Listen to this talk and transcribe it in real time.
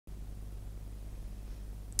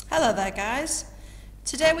Hello there guys.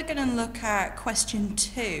 Today we're going to look at question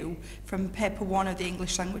 2 from paper 1 of the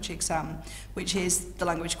English language exam, which is the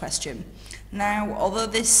language question. Now, although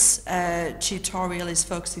this tutorial is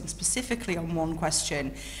focusing specifically on one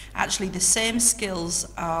question, actually the same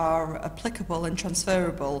skills are applicable and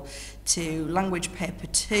transferable to language paper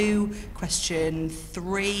 2, question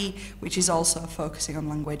 3, which is also focusing on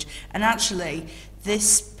language. And actually,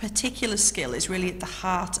 this particular skill is really at the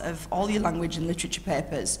heart of all your language and literature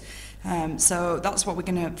papers. So that's what we're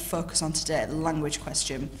going to focus on today, the language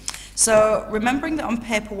question. So remembering that on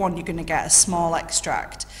paper 1 you're going to get a small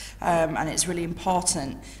extract, and it's really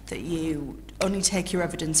important that you only take your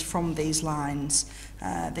evidence from these lines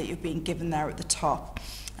that you've been given there at the top.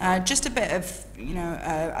 Just a bit of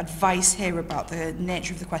advice here about the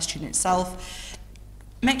nature of the question itself.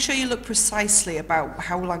 Make sure you look precisely about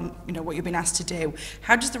how long, what you've been asked to do.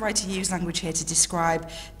 How does the writer use language here to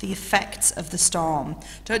describe the effects of the storm?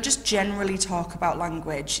 Don't just generally talk about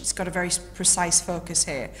language. It's got a very precise focus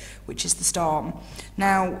here, which is the storm.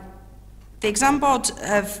 Now, the exam board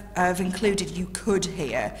have included "you could"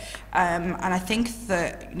 here, and I think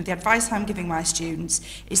that the advice I'm giving my students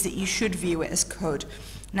is that you should view it as "could."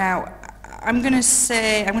 Now, I'm going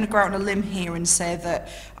to go out on a limb here and say that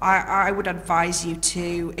I would advise you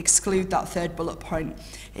to exclude that third bullet point.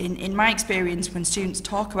 In my experience, when students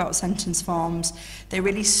talk about sentence forms, they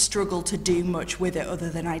really struggle to do much with it other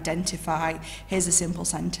than identify, here's a simple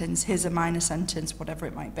sentence, here's a minor sentence, whatever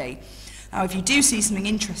it might be. Now, if you do see something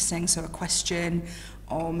interesting, so a question,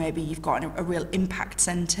 or maybe you've got a real impact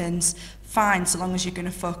sentence, fine, so long as you're going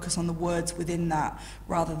to focus on the words within that,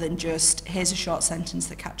 rather than just, here's a short sentence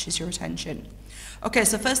that catches your attention. Okay,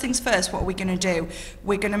 so first things first, what are we going to do?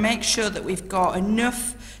 We're going to make sure that we've got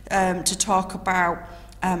enough to talk about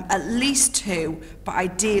at least 2, but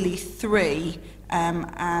ideally 3,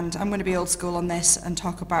 and I'm going to be old school on this and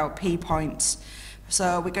talk about P points.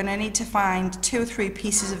 So we're going to need to find 2 or 3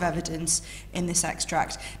 pieces of evidence in this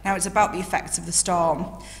extract. Now it's about the effects of the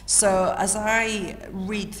storm. So as I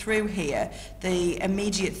read through here, the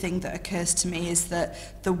immediate thing that occurs to me is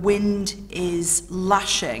that the wind is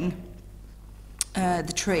lashing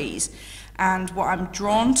the trees. And what I'm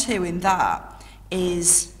drawn to in that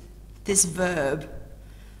is this verb,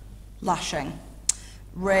 lashing.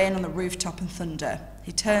 Rain on the rooftop and thunder.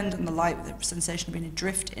 He turned on the light with the sensation of being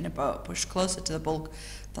adrift in a boat, pushed closer to the bulk,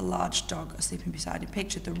 the large dog sleeping beside him.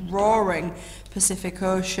 Pictured the roaring Pacific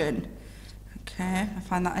Ocean. Okay, I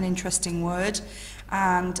find that an interesting word.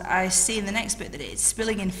 And I see in the next bit that it's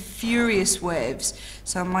spilling in furious waves.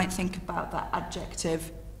 So I might think about that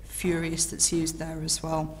adjective, furious, that's used there as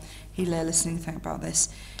well. He lay listening to think about this.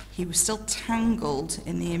 He was still tangled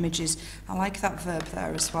in the images. I like that verb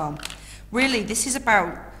there as well. Really, this is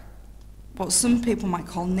about what some people might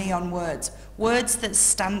call neon words, words that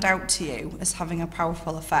stand out to you as having a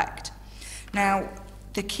powerful effect. Now,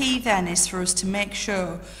 the key then is for us to make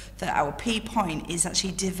sure that our P point is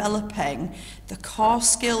actually developing the core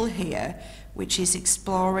skill here, which is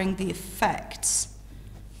exploring the effects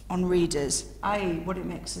on readers, i.e. what it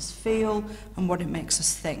makes us feel and what it makes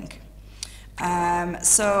us think.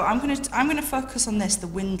 So I'm going to focus on this, the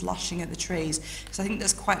wind lashing at the trees, because I think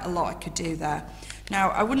there's quite a lot I could do there. Now,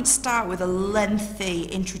 I wouldn't start with a lengthy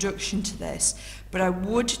introduction to this, but I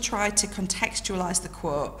would try to contextualize the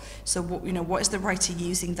quote. So, what is the writer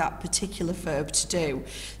using that particular verb to do?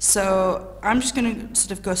 So, I'm just going to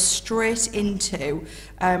sort of go straight into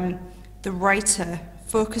the writer,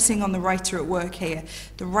 focusing on the writer at work here.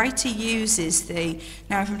 The writer uses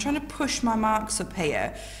now if I'm trying to push my marks up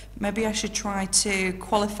here, maybe I should try to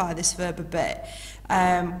qualify this verb a bit.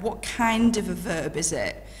 What kind of a verb is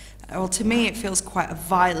it? Well, to me it feels quite a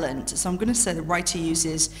violent, so I'm going to say the writer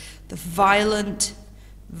uses the violent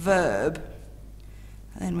verb,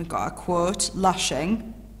 and then we've got our quote,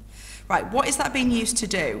 lashing. Right, what is that being used to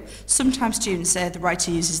do? Sometimes students say the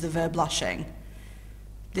writer uses the verb lashing.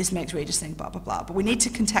 This makes readers think blah, blah, blah, but we need to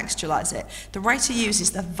contextualize it. The writer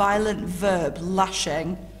uses the violent verb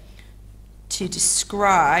lashing to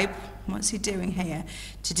describe, what's he doing here?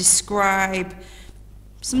 To describe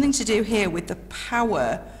something to do here with the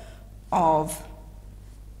power of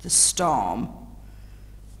the storm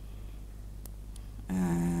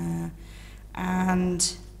and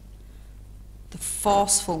the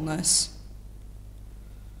forcefulness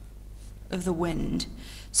of the wind.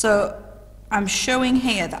 So I'm showing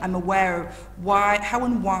here that I'm aware of how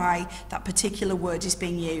and why that particular word is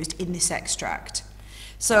being used in this extract.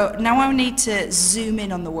 So now I need to zoom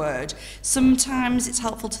in on the word. Sometimes it's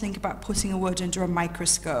helpful to think about putting a word under a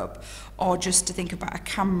microscope, or just to think about a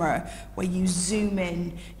camera where you zoom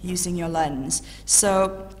in using your lens.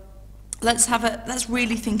 So let's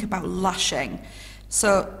really think about lashing.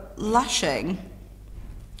 So lashing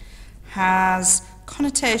has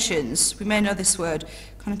connotations. We may know this word.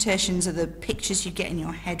 Connotations are the pictures you get in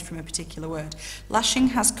your head from a particular word. Lashing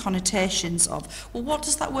has connotations of, well, what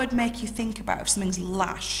does that word make you think about if something's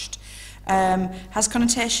lashed? Has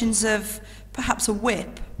connotations of perhaps a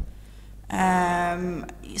whip,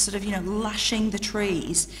 sort of, lashing the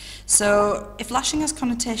trees. So if lashing has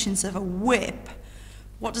connotations of a whip,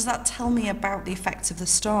 what does that tell me about the effects of the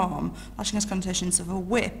storm? Lashing has connotations of a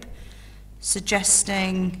whip,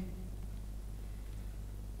 suggesting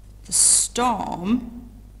the storm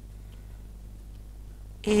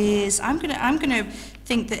is, I'm gonna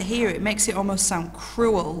think that here it makes it almost sound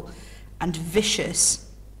cruel and vicious.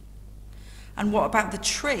 And what about the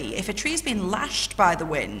tree? If a tree has been lashed by the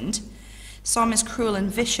wind, storm is cruel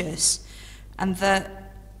and vicious, and the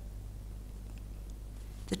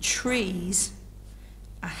trees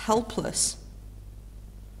are helpless.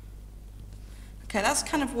 Okay, that's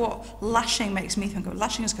kind of what lashing makes me think of.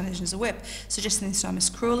 Lashing as connotations as a whip, suggesting the storm is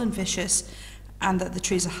cruel and vicious, and that the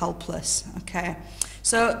trees are helpless. Okay,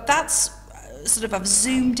 so that's sort of, I've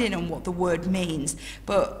zoomed in on what the word means,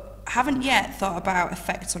 but haven't yet thought about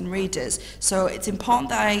effects on readers. So it's important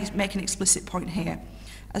that I make an explicit point here.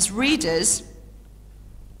 As readers,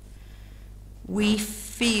 we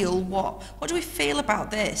feel what? What do we feel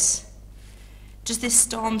about this? Does this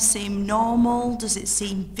storm seem normal? Does it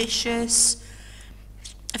seem vicious?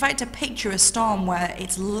 If I had to picture a storm where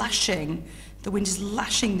it's lashing, the wind is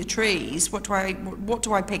lashing the trees, what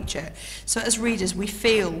do I picture? So as readers, we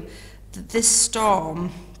feel that this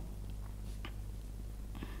storm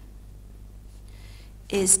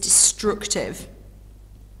is destructive,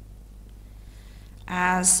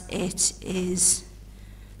 as it is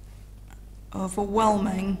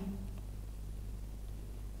overwhelming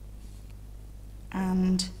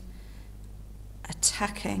and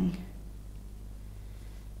attacking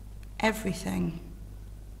everything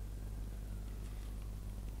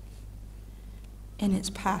in its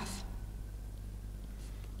path,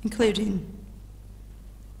 including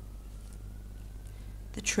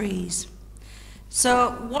the trees.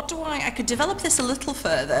 So what do I could develop this a little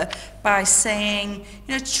further by saying,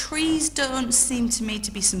 trees don't seem to me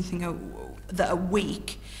to be something that are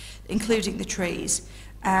weak, including the trees.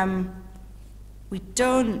 We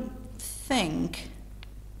don't think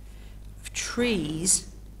of trees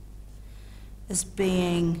as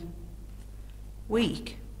being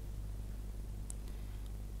weak.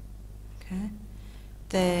 Okay?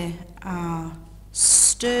 They are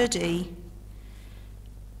sturdy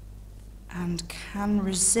and can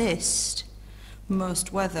resist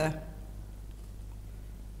most weather.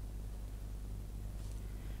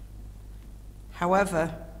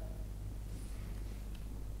 However,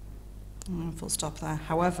 full stop there.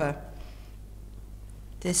 However,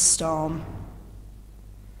 this storm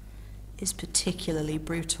is particularly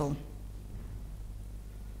brutal.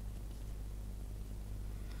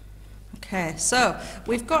 Okay, so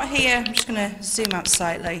we've got here, I'm just going to zoom out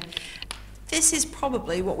slightly. This is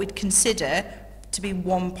probably what we'd consider to be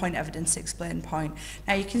 1 point evidence explain point.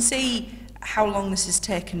 Now you can see how long this has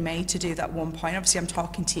taken me to do that 1 point. Obviously I'm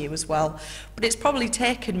talking to you as well, but it's probably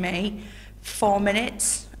taken me 4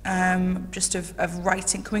 minutes just of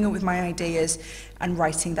writing, coming up with my ideas and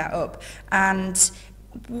writing that up. And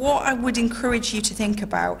what I would encourage you to think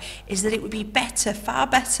about is that it would be better, far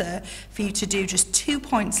better, for you to do just 2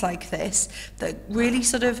 points like this that really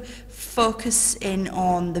sort of focus in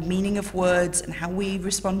on the meaning of words and how we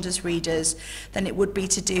respond as readers than it would be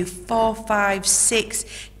to do 4, 5, 6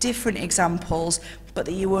 different examples, but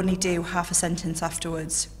that you only do half a sentence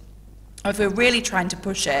afterwards. If we're really trying to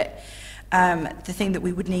push it, the thing that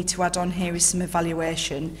we would need to add on here is some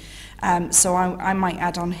evaluation. So I might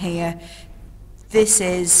add on here, this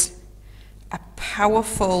is a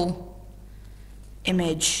powerful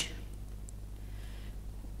image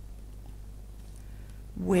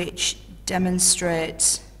which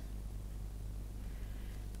demonstrates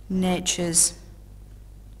nature's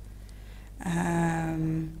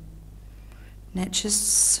I'm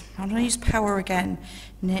going to use power again,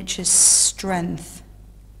 nature's strength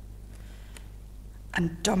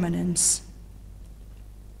and dominance.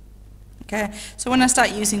 Okay, so when I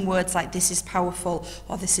start using words like this is powerful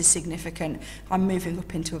or this is significant, I'm moving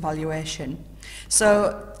up into evaluation.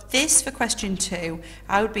 So this, for question 2,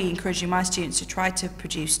 I would be encouraging my students to try to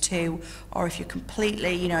produce 2, or if you're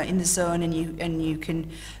completely, in the zone and you can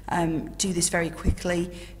do this very quickly,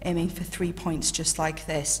 aiming for 3 points just like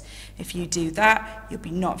this. If you do that, you'll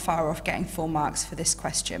be not far off getting full marks for this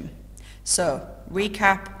question. So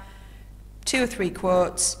recap, 2 or 3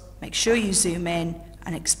 quotes, make sure you zoom in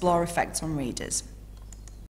and explore effects on readers.